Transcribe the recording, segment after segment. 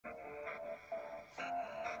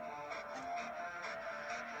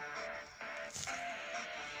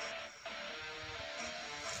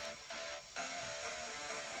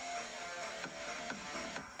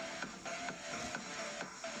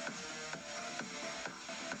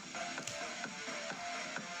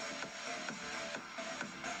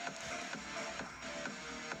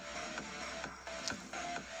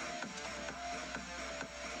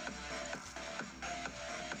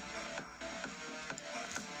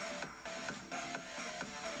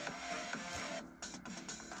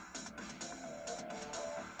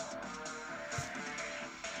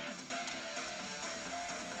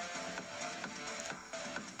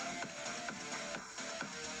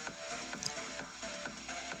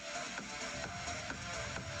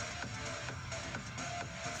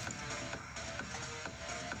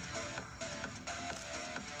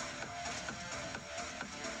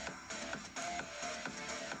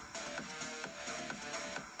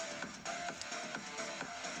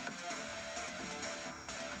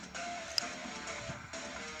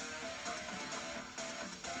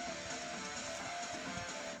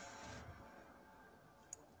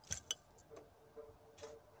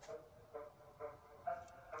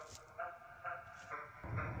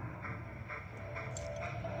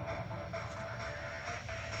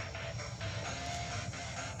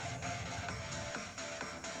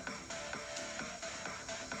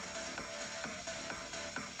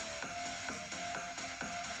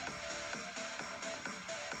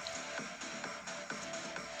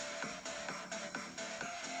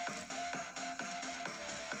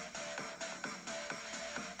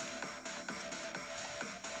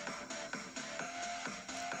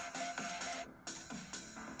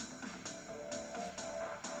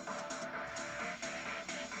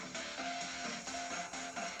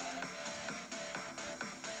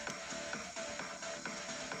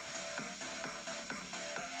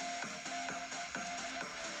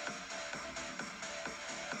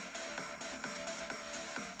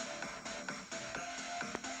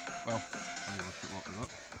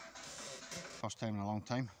time in a long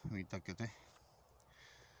time we dig a day.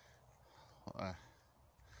 A lot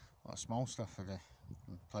of small stuff a day.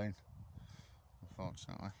 I'm playing,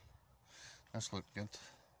 unfortunately. This looked good.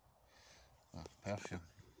 Perfume.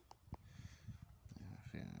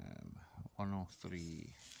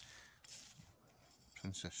 103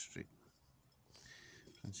 Princess Street,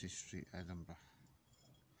 Edinburgh.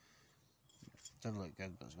 Did look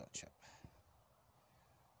good, but it's got a chip.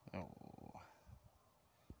 Oh,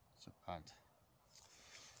 it's a pad.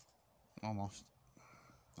 Almost.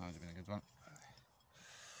 That would have been a good one.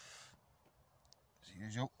 As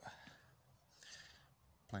usual.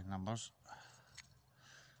 Plain numbers.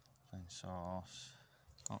 Plain sauce.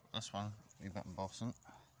 Oh, this one, a wee bit embossing.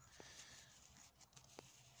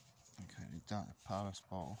 Okay, read that, a Paris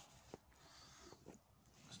bottle.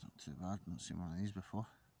 It's not too bad, I've not seen one of these before.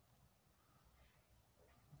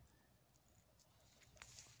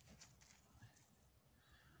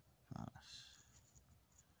 Paris.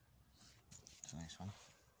 It's a nice one.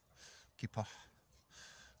 Keeper.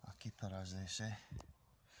 A keeper, as they say.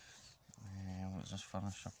 What is this?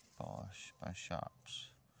 Furniture polish by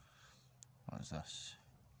Sharps. What is this?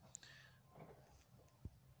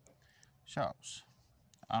 Sharps.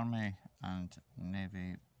 Army and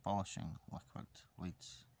Navy polishing liquid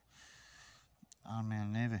leads. Army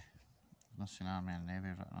and Navy. I've not seen Army and Navy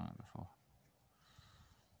written on it before.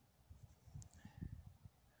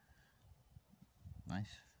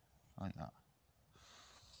 Nice. I like that.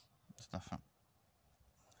 It's different.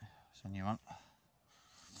 It's a new one.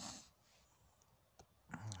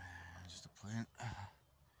 Just a plain.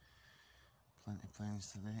 Plenty of planes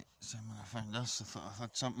today. So when I found this, I thought I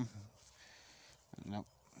had something. But nope.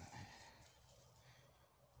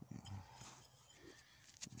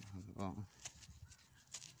 The bottom.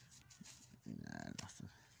 Nah, nothing.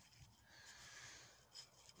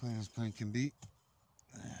 Plain as plain can be.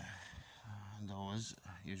 And always,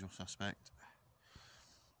 usual suspect.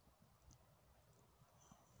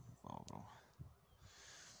 Bottle.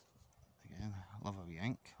 Again, I love a wee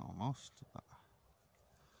ink almost, but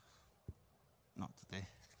not today.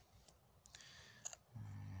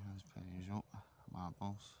 As per usual,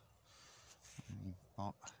 marbles.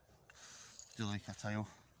 Pot. Do like a tile.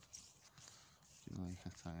 Do like a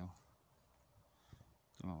tile.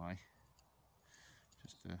 Don't know why.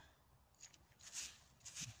 Just do.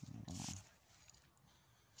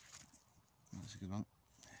 That's a good one.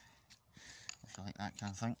 If you like that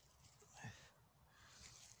kind of thing.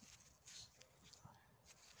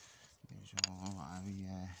 Usual,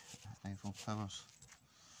 Eiffel Towers.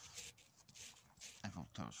 Eiffel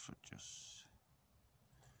Towers fruit juice.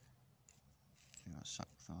 You got sick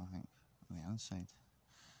though, I think, on the inside.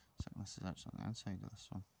 Sickness is actually on the inside of this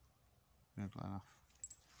one. Weirdly enough.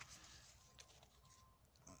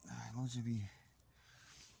 Loads of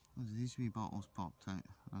these wee bottles popped out.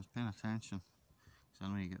 I was paying attention because I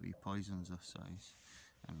know you get wee poisons this size,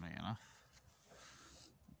 and right enough.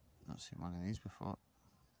 Not seen one of these before.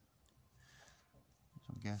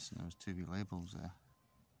 So I'm guessing there was two wee labels there.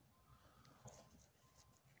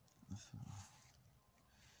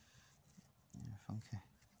 Yeah, funky.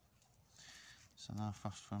 It's another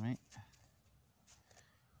first for me.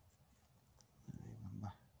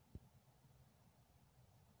 Remember.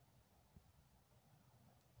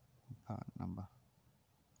 Part number.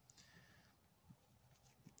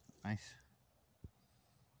 Nice.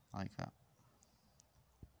 I like that.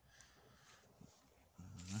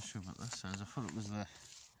 I'm not sure what this is. I thought it was a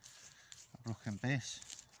broken base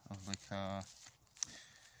of like a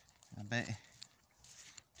Betty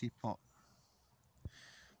teapot.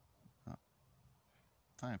 But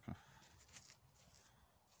fireproof.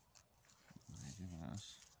 No idea what it is.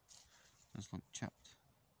 It does look chipped.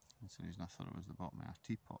 That's the reason I thought it was the bottom of a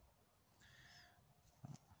teapot.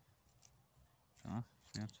 I don't know,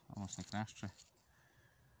 it's weird. Almost like an ashtray.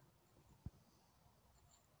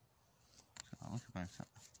 So I look about it.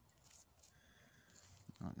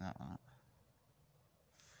 Like that on it.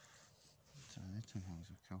 So the two things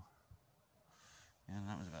are cool. Yeah, and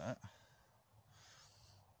that was about it.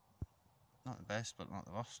 Not the best, but not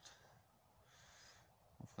the worst.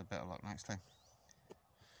 Hopefully better luck next time.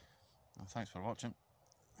 Well, thanks for watching.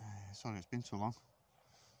 Sorry it's been so long.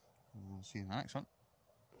 I'll see you in the next one.